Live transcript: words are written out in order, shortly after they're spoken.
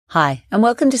Hi, and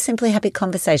welcome to Simply Happy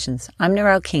Conversations. I'm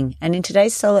Narelle King, and in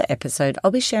today's solo episode, I'll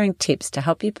be sharing tips to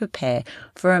help you prepare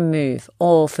for a move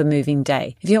or for moving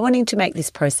day. If you're wanting to make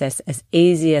this process as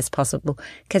easy as possible,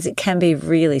 because it can be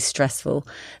really stressful,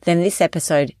 then this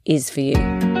episode is for you.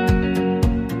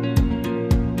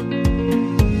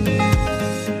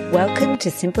 Welcome to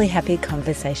Simply Happy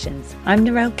Conversations. I'm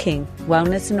Narelle King,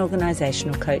 wellness and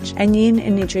organisational coach and Yin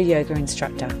and Nidra yoga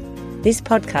instructor. This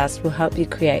podcast will help you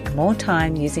create more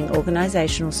time using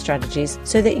organisational strategies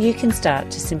so that you can start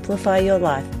to simplify your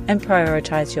life and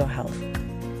prioritise your health.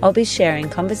 I'll be sharing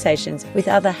conversations with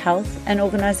other health and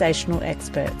organisational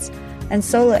experts and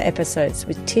solo episodes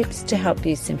with tips to help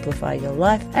you simplify your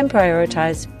life and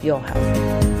prioritise your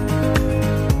health.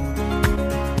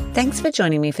 Thanks for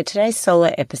joining me for today's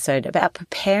solo episode about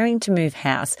preparing to move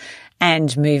house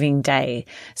and moving day.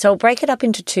 So I'll break it up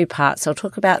into two parts. I'll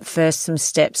talk about first some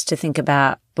steps to think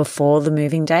about before the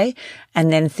moving day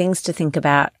and then things to think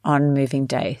about on moving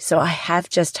day. So I have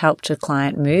just helped a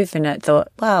client move and I thought,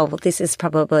 well, this is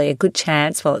probably a good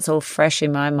chance while it's all fresh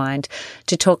in my mind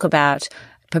to talk about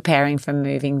preparing for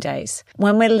moving days.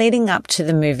 When we're leading up to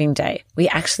the moving day, we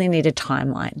actually need a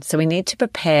timeline. So we need to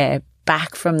prepare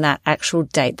back from that actual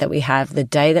date that we have, the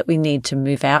day that we need to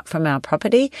move out from our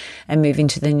property and move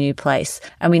into the new place.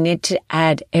 And we need to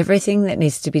add everything that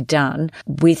needs to be done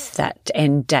with that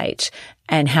end date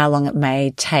and how long it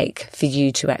may take for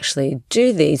you to actually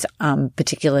do these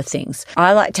particular things.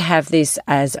 I like to have this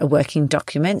as a working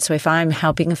document. So if I'm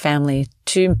helping a family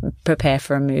to prepare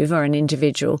for a move or an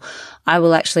individual, I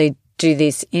will actually do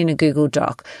this in a Google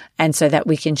Doc and so that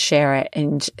we can share it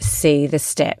and see the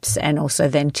steps and also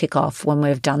then tick off when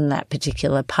we've done that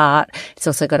particular part. It's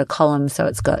also got a column, so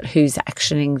it's got who's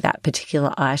actioning that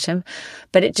particular item.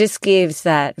 But it just gives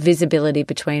that visibility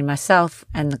between myself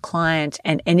and the client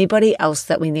and anybody else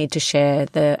that we need to share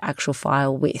the actual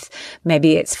file with.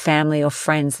 Maybe it's family or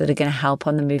friends that are going to help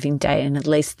on the moving day, and at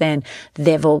least then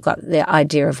they've all got the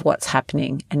idea of what's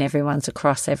happening and everyone's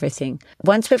across everything.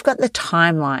 Once we've got the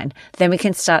timeline, then we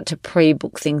can start to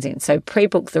pre-book things in. So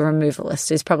pre-book the removalist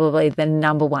is probably the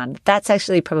number one. That's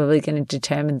actually probably going to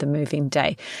determine the moving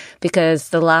day, because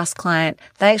the last client,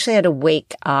 they actually had a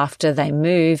week after they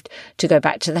moved to go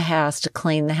back to the house, to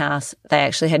clean the house. They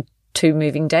actually had 2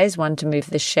 moving days, one to move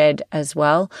the shed as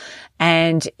well.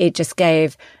 And it just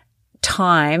gave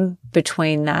time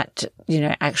between that,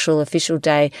 actual official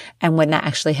day and when they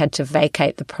actually had to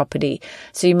vacate the property.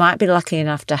 So you might be lucky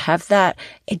enough to have that.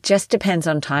 It just depends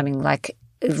on timing. Like,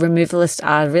 removalists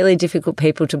are really difficult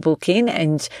people to book in,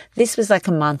 and this was like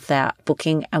a month out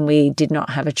booking and we did not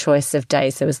have a choice of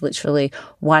days. There was literally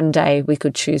one day we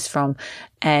could choose from,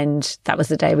 and that was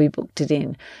the day we booked it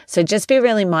in. So just be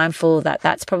really mindful that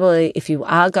that's probably, if you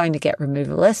are going to get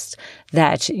removalists,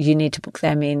 that you need to book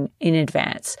them in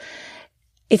advance.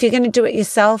 If you're going to do it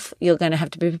yourself, you're going to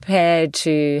have to be prepared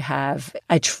to have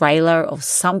a trailer or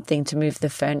something to move the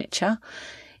furniture.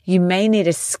 You may need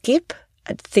a skip,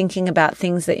 thinking about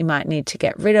things that you might need to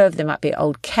get rid of. There might be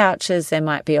old couches, there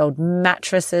might be old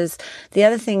mattresses. The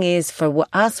other thing is, for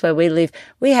us where we live,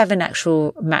 we have an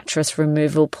actual mattress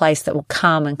removal place that will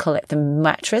come and collect the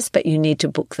mattress, but you need to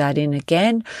book that in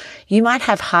again. You might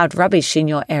have hard rubbish in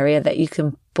your area that you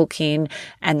can book in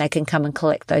and they can come and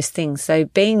collect those things. So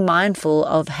being mindful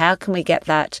of how can we get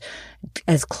that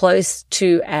as close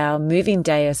to our moving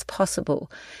day as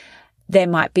possible. There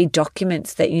might be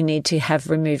documents that you need to have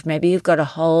removed. Maybe you've got a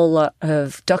whole lot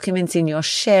of documents in your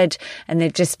shed and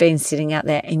they've just been sitting out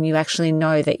there and you actually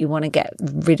know that you want to get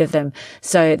rid of them.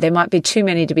 So there might be too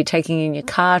many to be taking in your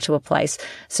car to a place.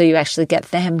 So you actually get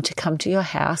them to come to your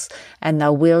house and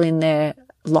they'll wheel in their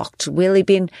locked wheelie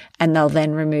bin and they'll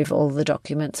then remove all the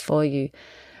documents for you.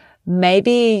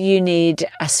 Maybe you need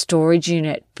a storage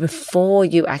unit before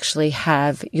you actually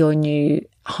have your new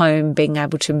home being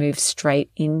able to move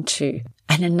straight into.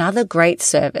 And another great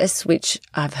service, which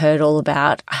I've heard all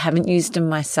about, I haven't used them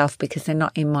myself because they're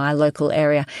not in my local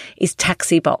area, is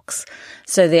Taxi Box.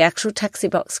 So the actual Taxi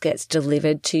Box gets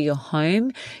delivered to your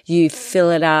home. You fill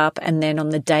it up, and then on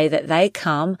the day that they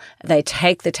come, they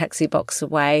take the Taxi Box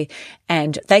away,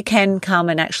 and they can come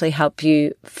and actually help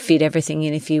you fit everything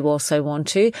in if you also want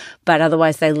to. But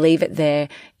otherwise, they leave it there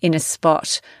in a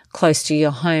spot close to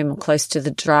your home, close to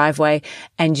the driveway,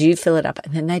 and you fill it up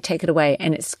and then they take it away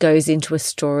and it goes into a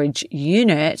storage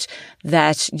unit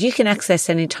that you can access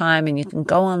anytime and you can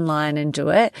go online and do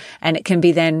it. And it can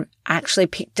be then actually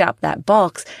picked up that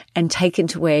box and taken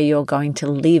to where you're going to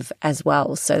live as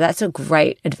well. So that's a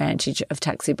great advantage of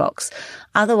Taxi Box.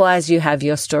 Otherwise, you have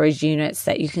your storage units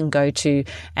that you can go to,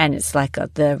 and it's like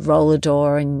the roller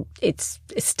door, and it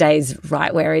stays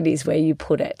right where it is where you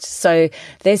put it. So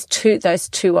there's those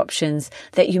two options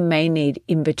that you may need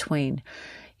in between.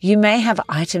 You may have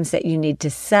items that you need to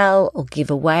sell or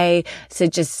give away. So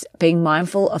just being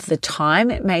mindful of the time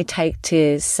it may take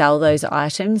to sell those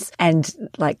items, and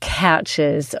like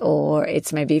couches, or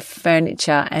it's maybe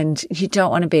furniture, and you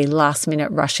don't want to be last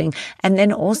minute rushing and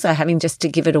then also having just to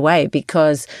give it away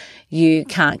because you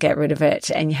can't get rid of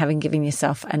it and you haven't given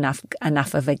yourself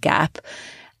enough of a gap.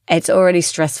 It's already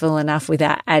stressful enough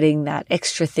without adding that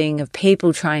extra thing of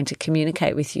people trying to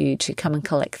communicate with you to come and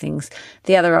collect things.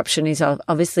 The other option is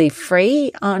obviously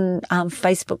free on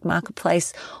Facebook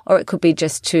Marketplace, or it could be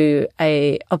just to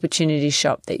a opportunity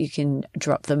shop that you can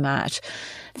drop them at.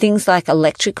 Things like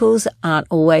electricals aren't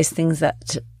always things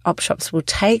that op shops will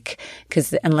take,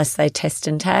 because unless they test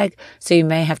and tag. So you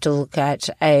may have to look at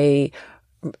a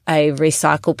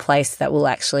recycle place that will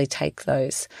actually take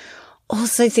those.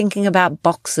 Also thinking about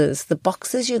boxes, the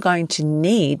boxes you're going to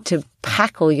need to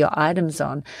pack all your items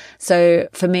on. So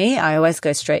for me, I always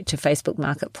go straight to Facebook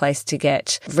Marketplace to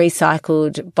get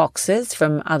recycled boxes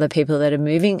from other people that are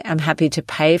moving. I'm happy to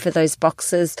pay for those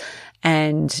boxes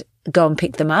and go and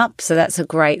pick them up. So that's a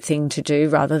great thing to do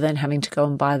rather than having to go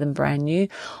and buy them brand new.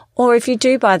 Or if you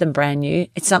do buy them brand new,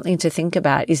 it's something to think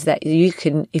about is that you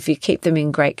can, if you keep them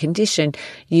in great condition,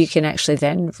 you can actually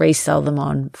then resell them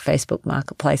on Facebook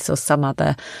Marketplace or some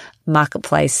other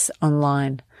marketplace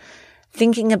online.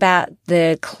 Thinking about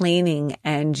the cleaning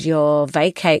and your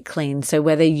vacate clean. So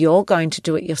whether you're going to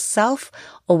do it yourself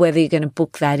or whether you're going to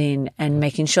book that in, and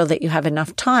making sure that you have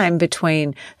enough time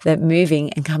between the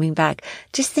moving and coming back.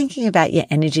 Just thinking about your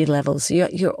energy levels.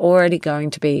 You're already going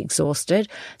to be exhausted.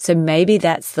 So maybe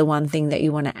that's the one thing that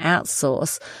you want to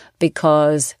outsource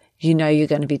because you know you're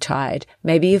going to be tired.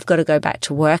 Maybe you've got to go back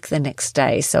to work the next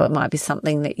day. So it might be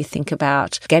something that you think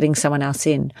about getting someone else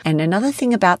in. And another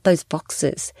thing about those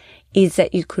boxes is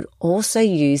that you could also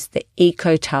use the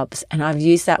eco tubs. And I've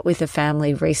used that with a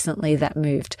family recently that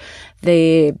moved.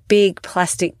 The big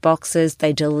plastic boxes,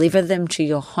 they deliver them to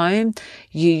your home.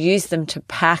 You use them to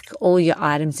pack all your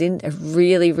items in. They're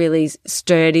really, really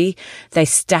sturdy. They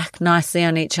stack nicely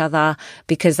on each other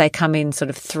because they come in sort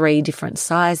of 3 different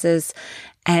sizes.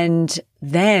 And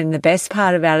then the best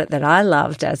part about it that I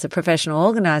loved as a professional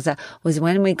organizer was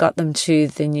when we got them to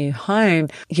the new home,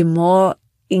 you're more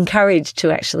encouraged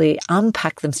to actually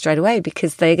unpack them straight away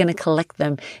because they're going to collect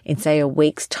them in, say, a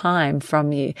week's time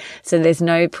from you. So there's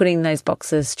no putting those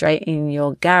boxes straight in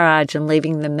your garage and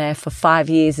leaving them there for 5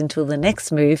 years until the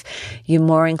next move. You're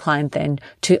more inclined then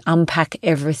to unpack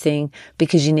everything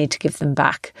because you need to give them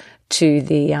back to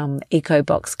the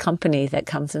EcoBox company that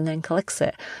comes and then collects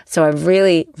it. So I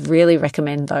really, really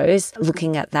recommend those,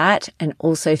 looking at that. And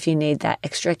also if you need that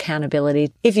extra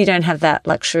accountability, if you don't have that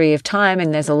luxury of time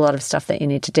and there's a lot of stuff that you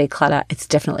need to declutter, it's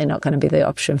definitely not going to be the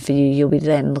option for you. You'll be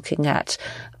then looking at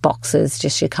boxes,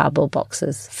 just your cardboard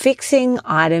boxes. Fixing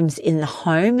items in the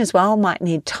home as well might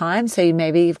need time. So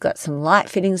maybe you've got some light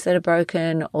fittings that are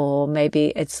broken, or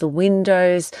maybe it's the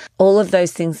windows, all of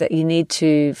those things that you need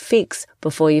to fix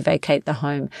before you vacate the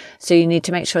home. So you need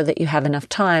to make sure that you have enough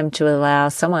time to allow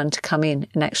someone to come in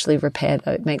and actually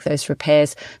make those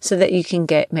repairs so that you can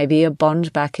get maybe a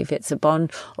bond back if it's a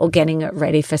bond, or getting it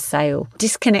ready for sale.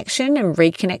 Disconnection and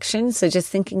reconnection. So just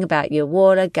thinking about your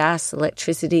water, gas,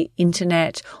 electricity,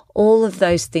 internet, all of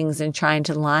those things, and trying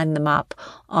to line them up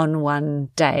on one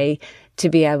day to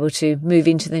be able to move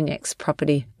into the next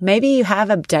property. Maybe you have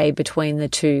a day between the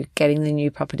two, getting the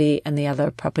new property and the other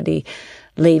property,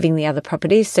 leaving the other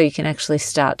property, so you can actually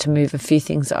start to move a few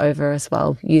things over as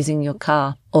well using your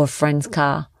car or a friend's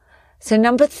car. So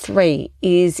number 3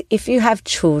 is, if you have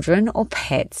children or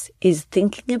pets, is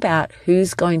thinking about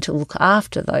who's going to look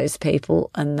after those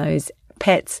people and those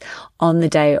pets on the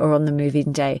day or on the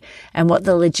move-in day, and what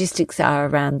the logistics are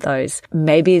around those.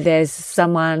 Maybe there's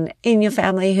someone in your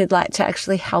family who'd like to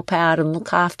actually help out and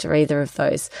look after either of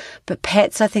those. But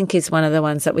pets, I think, is one of the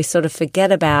ones that we sort of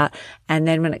forget about. And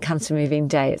then when it comes to move-in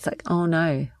day, it's like, oh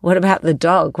no, what about the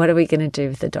dog? What are we going to do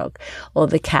with the dog or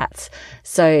the cats?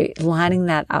 So lining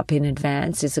that up in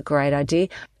advance is a great idea.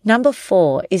 Number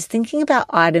 4 is thinking about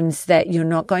items that you're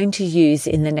not going to use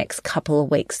in the next couple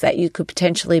of weeks that you could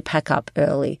potentially pack up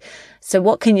early. So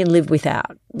what can you live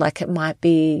without? Like it might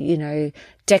be,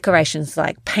 decorations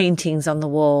like paintings on the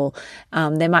wall.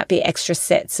 There might be extra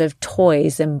sets of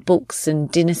toys and books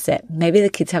and dinner set. Maybe the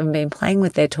kids haven't been playing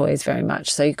with their toys very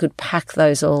much, so you could pack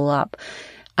those all up.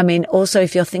 I mean, also,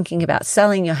 if you're thinking about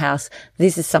selling your house,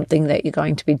 this is something that you're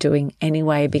going to be doing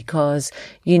anyway because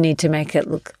you need to make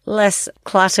it look less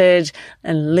cluttered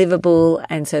and livable,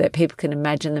 and so that people can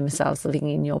imagine themselves living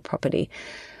in your property.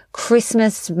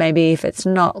 Christmas, maybe if it's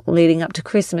not leading up to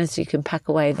Christmas, you can pack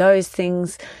away those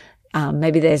things.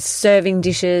 Maybe there's serving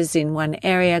dishes in one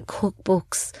area,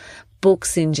 cookbooks,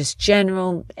 books in just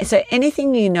general. So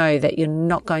anything you know that you're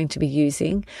not going to be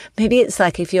using. Maybe it's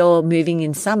like if you're moving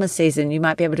in summer season, you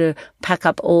might be able to pack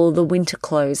up all the winter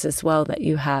clothes as well that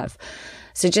you have.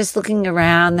 So just looking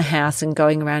around the house and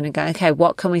going around and going, okay,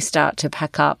 what can we start to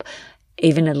pack up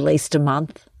even at least a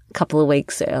month, a couple of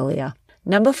weeks earlier?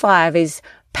 Number 5 is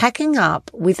packing up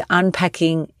with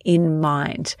unpacking in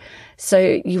mind.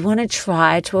 So you want to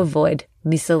try to avoid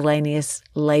miscellaneous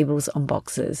labels on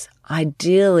boxes.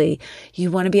 Ideally,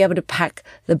 you want to be able to pack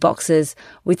the boxes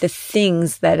with the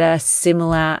things that are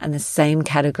similar and the same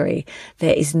category.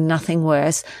 There is nothing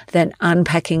worse than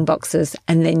unpacking boxes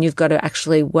and then you've got to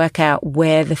actually work out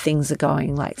where the things are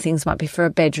going. Like things might be for a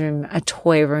bedroom, a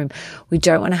toy room. We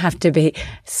don't want to have to be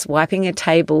swiping a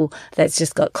table that's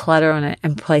just got clutter on it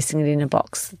and placing it in a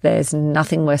box. There's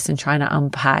nothing worse than trying to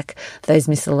unpack those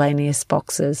miscellaneous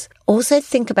boxes. Also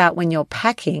think about when you're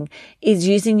packing is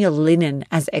using your linen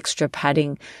as extra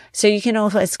padding. So you can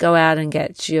always go out and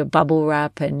get your bubble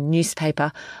wrap and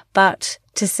newspaper, but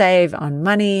to save on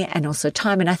money and also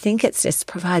time, and I think it just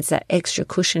provides that extra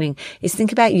cushioning, is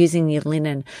think about using your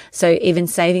linen. So even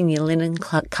saving your linen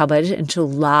cupboard until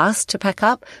last to pack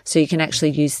up, so you can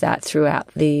actually use that throughout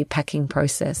the packing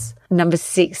process. Number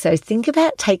 6, so think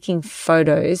about taking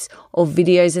photos or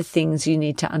videos of things you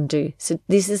need to undo. So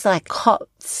this is like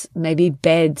cots, maybe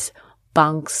beds,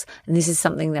 bunks, and this is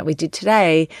something that we did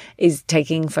today, is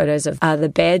taking photos of the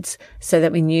beds so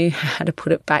that we knew how to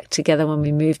put it back together when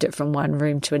we moved it from one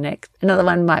room to the next. Another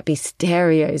one might be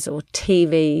stereos or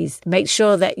TVs. Make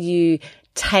sure that you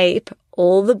tape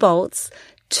all the bolts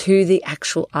to the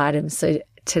actual items. So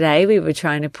today we were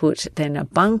trying to put then a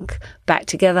bunk back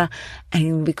together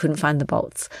and we couldn't find the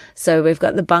bolts. So we've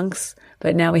got the bunks,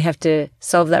 but now we have to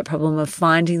solve that problem of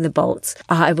finding the bolts.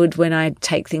 When I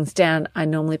take things down, I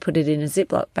normally put it in a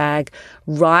Ziploc bag,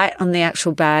 write on the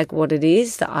actual bag what it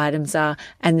is, the items are,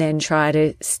 and then try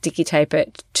to sticky tape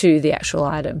it to the actual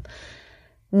item.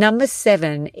 Number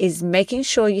 7 is making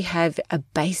sure you have a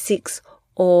basics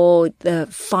or the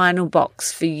final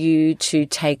box for you to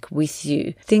take with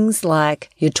you. Things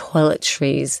like your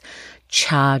toiletries,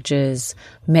 chargers,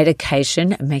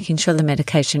 medication, and making sure the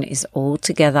medication is all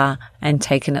together and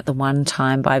taken at the one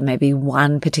time by maybe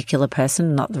one particular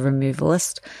person, not the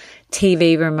removalist,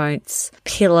 TV remotes,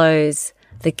 pillows,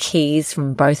 the keys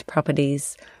from both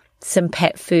properties, some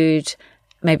pet food,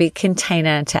 maybe a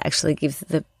container to actually give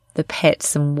the pet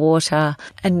some water.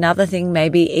 Another thing,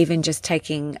 maybe even just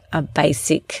taking a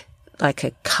basic, like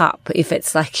a cup, if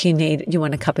it's like you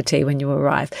want a cup of tea when you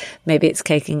arrive. Maybe it's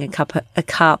taking a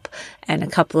cup and a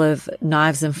couple of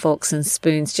knives and forks and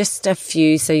spoons, just a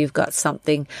few so you've got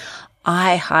something.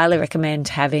 I highly recommend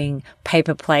having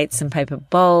paper plates and paper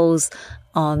bowls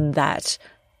on that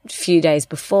few days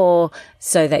before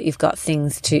so that you've got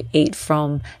things to eat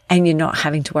from and you're not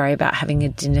having to worry about having a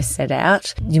dinner set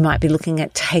out. You might be looking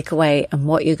at takeaway and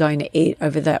what you're going to eat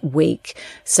over that week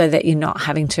so that you're not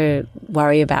having to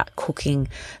worry about cooking.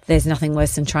 There's nothing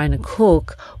worse than trying to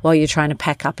cook while you're trying to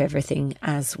pack up everything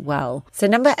as well. So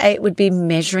number 8 would be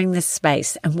measuring the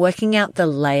space and working out the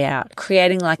layout,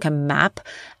 creating like a map.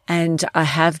 And I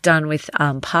have done with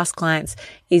past clients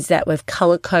is that we've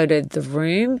color-coded the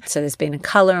room. So there's been a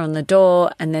color on the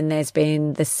door and then there's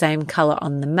been the same color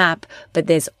on the map, but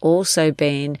there's also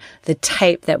been the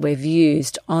tape that we've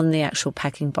used on the actual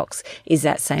packing box is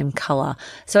that same color.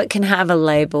 So it can have a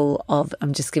label of,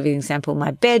 I'm just giving an example,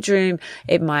 my bedroom.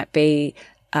 It might be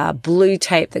blue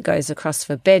tape that goes across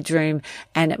for bedroom,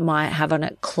 and it might have on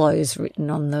it clothes written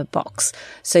on the box.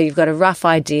 So you've got a rough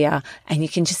idea and you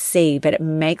can just see, but it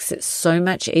makes it so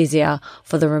much easier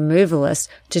for the removalist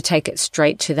to take it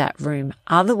straight to that room.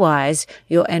 Otherwise,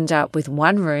 you'll end up with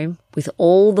one room with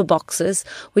all the boxes,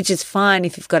 which is fine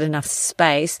if you've got enough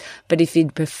space, but if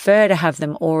you'd prefer to have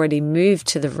them already moved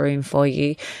to the room for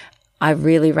you, I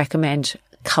really recommend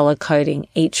color coding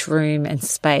each room and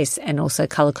space and also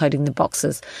color coding the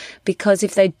boxes, because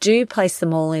if they do place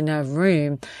them all in a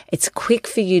room, it's quick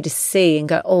for you to see and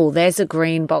go, oh, there's a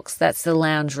green box, that's the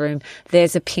lounge room,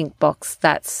 there's a pink box,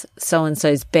 that's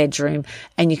so-and-so's bedroom,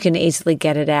 and you can easily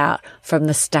get it out from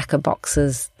the stack of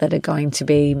boxes that are going to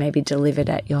be maybe delivered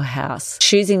at your house.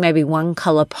 Choosing maybe one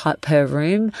color per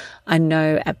room. I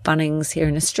know at Bunnings here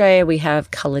in Australia we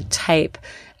have colored tape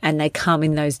and they come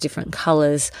in those different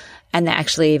colors. and they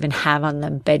actually even have on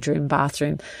them bedroom,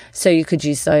 bathroom. So you could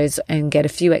use those and get a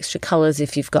few extra colours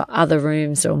if you've got other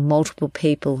rooms or multiple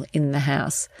people in the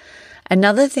house.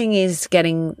 Another thing is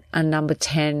getting a number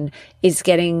 10 is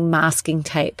getting masking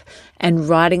tape and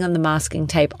writing on the masking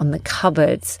tape on the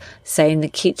cupboards, say in the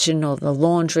kitchen or the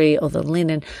laundry or the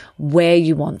linen, where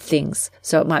you want things.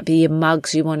 So it might be your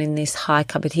mugs you want in this high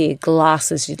cupboard here,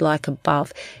 glasses you'd like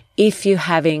above. If you're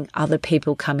having other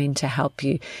people come in to help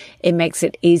you, it makes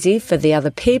it easy for the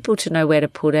other people to know where to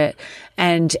put it.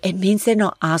 And it means they're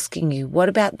not asking you, what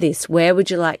about this? Where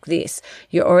would you like this?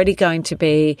 You're already going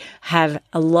to have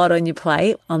a lot on your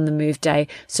plate on the move day.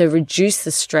 So reduce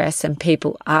the stress and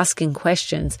people asking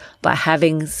questions by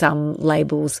having some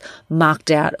labels marked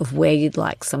out of where you'd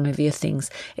like some of your things.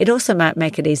 It also might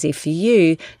make it easy for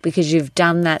you because you've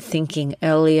done that thinking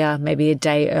earlier, maybe a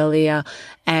day earlier,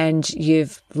 and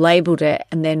you've labeled it.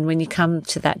 And then when you come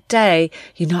to that day,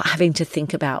 you're not having to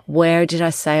think about where did I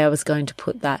say I was going to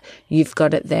put that? You've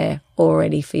got it there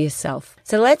already for yourself.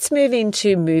 So let's move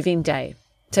into moving day.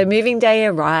 So moving day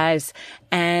arrives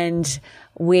and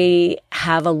we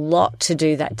have a lot to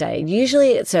do that day.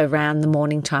 Usually it's around the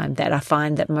morning time that I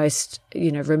find that most,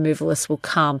 removalists will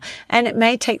come, and it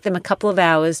may take them a couple of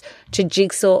hours to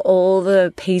jigsaw all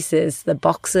the pieces, the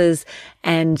boxes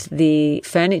and the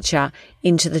furniture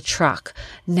into the truck.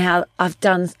 Now I've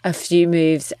done a few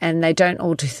moves and they don't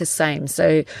all do the same.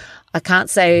 So I can't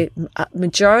say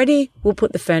majority will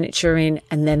put the furniture in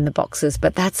and then the boxes,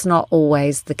 but that's not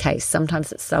always the case.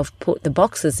 Sometimes it's they'll put the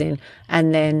boxes in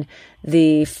and then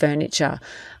the furniture.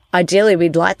 Ideally,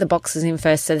 we'd like the boxes in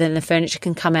first so then the furniture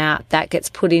can come out, that gets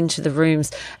put into the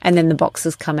rooms, and then the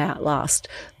boxes come out last.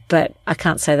 But I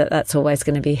can't say that that's always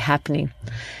going to be happening.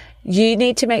 You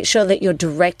need to make sure that you're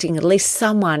directing, at least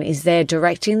someone is there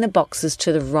directing the boxes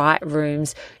to the right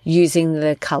rooms using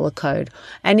the color code.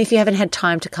 And if you haven't had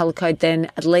time to color code,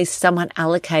 then at least someone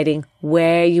allocating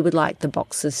where you would like the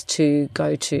boxes to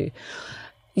go to.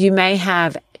 You may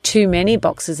have too many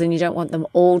boxes and you don't want them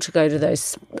all to go to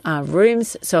those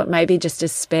rooms. So it may be just a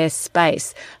spare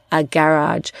space, a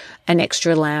garage, an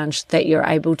extra lounge that you're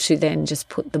able to then just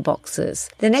put the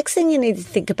boxes. The next thing you need to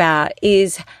think about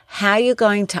is how you're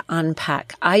going to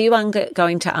unpack. Are you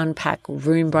going to unpack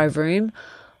room by room,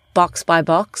 box by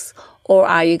box, or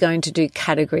are you going to do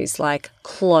categories like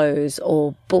clothes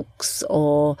or books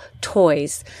or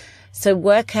toys? So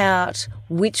work out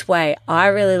which way. I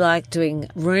really like doing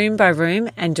room by room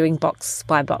and doing box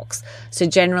by box. So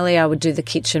generally I would do the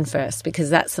kitchen first because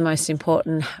that's the most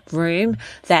important room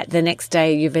that the next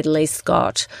day you've at least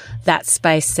got that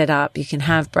space set up. You can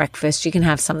have breakfast, you can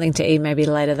have something to eat maybe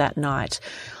later that night.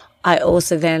 I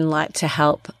also then like to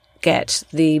help get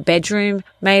the bedroom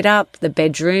made up, the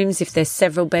bedrooms, if there's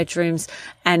several bedrooms,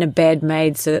 and a bed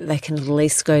made so that they can at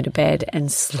least go to bed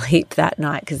and sleep that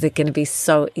night because they're going to be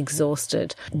so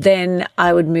exhausted. Then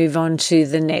I would move on to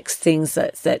the next things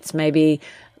that's maybe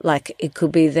like it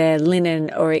could be their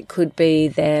linen or it could be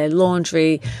their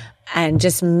laundry, and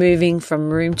just moving from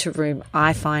room to room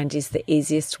I find is the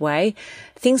easiest way.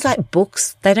 Things like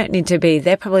books, they don't need to be,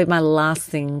 they're probably my last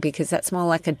thing because that's more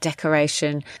like a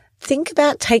decoration. Think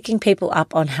about taking people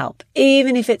up on help,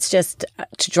 even if it's just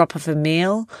to drop off a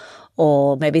meal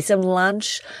or maybe some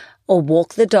lunch or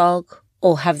walk the dog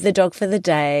or have the dog for the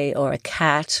day or a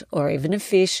cat or even a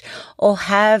fish or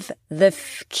have the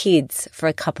kids for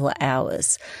a couple of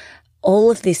hours. All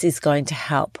of this is going to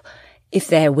help. If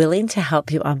they're willing to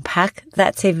help you unpack,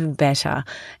 that's even better.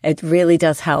 It really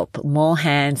does help. More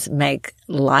hands make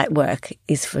light work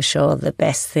is for sure the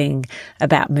best thing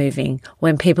about moving.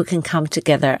 When people can come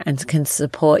together and can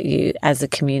support you as a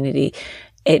community,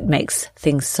 it makes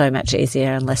things so much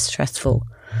easier and less stressful.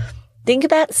 Think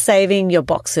about saving your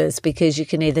boxes because you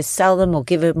can either sell them or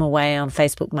give them away on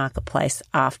Facebook Marketplace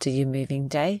after your moving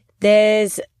day.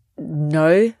 There's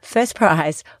no first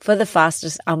prize for the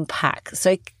fastest unpack.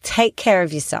 So take care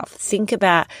of yourself. Think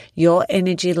about your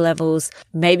energy levels.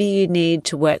 Maybe you need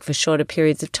to work for shorter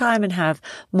periods of time and have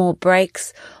more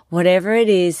breaks. Whatever it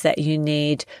is that you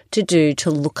need to do to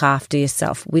look after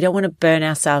yourself. We don't want to burn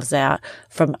ourselves out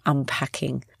from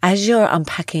unpacking. As you're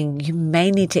unpacking, you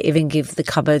may need to even give the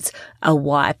cupboards a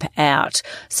wipe out.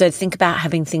 So think about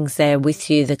having things there with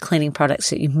you, the cleaning products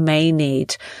that you may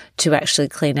need to actually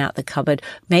clean out the cupboard.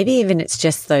 Maybe even it's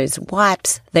just those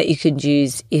wipes that you could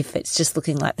use if it's just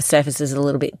looking like the surface is a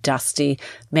little bit dusty.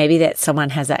 Maybe that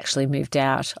someone has actually moved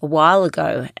out a while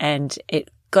ago and it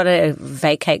got to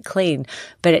vacate clean,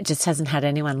 but it just hasn't had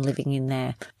anyone living in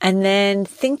there. And then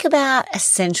think about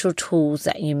essential tools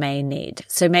that you may need.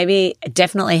 So maybe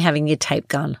definitely having your tape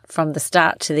gun from the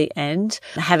start to the end,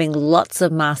 having lots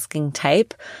of masking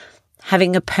tape,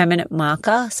 Having a permanent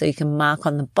marker so you can mark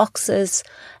on the boxes.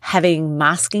 Having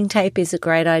masking tape is a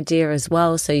great idea as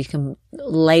well, so you can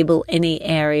label any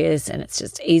areas and it's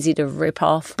just easy to rip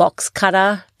off. Box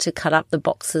cutter to cut up the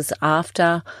boxes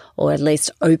after, or at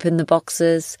least open the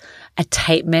boxes. A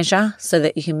tape measure so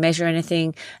that you can measure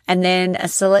anything. And then a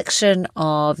selection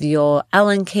of your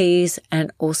Allen keys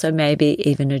and also maybe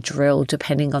even a drill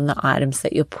depending on the items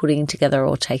that you're putting together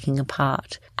or taking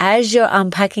apart. As you're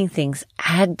unpacking things,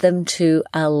 add them to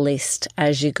a list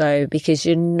as you go because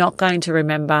you're not going to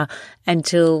remember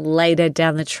until later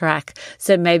down the track.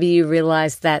 So maybe you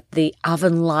realize that the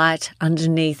oven light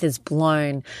underneath is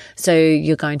blown. So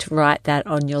you're going to write that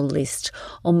on your list.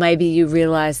 Or maybe you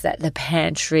realize that the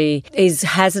pantry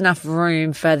has enough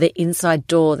room for the inside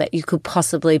door that you could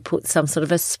possibly put some sort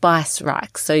of a spice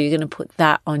rack. So you're going to put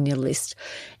that on your list.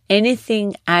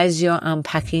 Anything as you're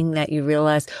unpacking that you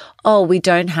realize, oh, we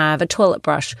don't have a toilet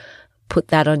brush, put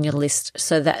that on your list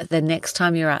so that the next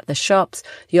time you're at the shops,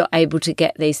 you're able to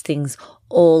get these things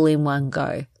all in one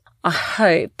go. I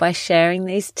hope by sharing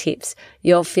these tips,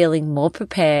 you're feeling more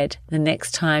prepared the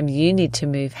next time you need to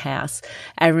move house.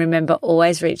 And remember,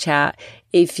 always reach out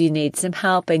if you need some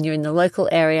help and you're in the local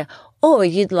area, or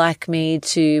you'd like me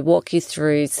to walk you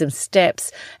through some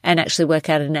steps and actually work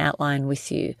out an outline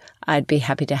with you. I'd be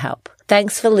happy to help.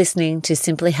 Thanks for listening to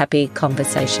Simply Happy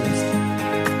Conversations.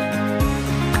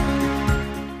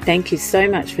 Thank you so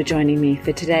much for joining me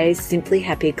for today's Simply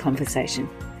Happy Conversation.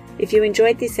 If you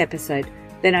enjoyed this episode,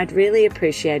 then I'd really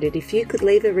appreciate it if you could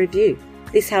leave a review.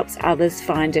 This helps others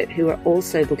find it who are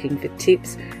also looking for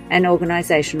tips and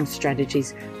organisational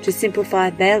strategies to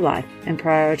simplify their life and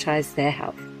prioritise their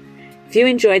health. If you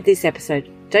enjoyed this episode,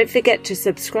 don't forget to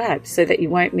subscribe so that you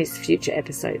won't miss future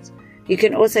episodes. You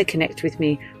can also connect with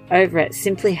me over at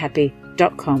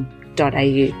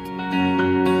simplyhappy.com.au.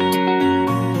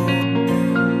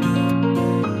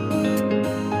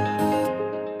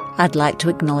 I'd like to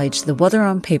acknowledge the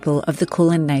Wathaurong people of the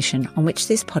Kulin Nation on which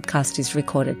this podcast is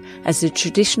recorded as the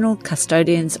traditional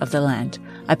custodians of the land.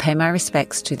 I pay my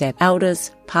respects to their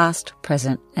elders, past,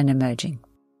 present and emerging.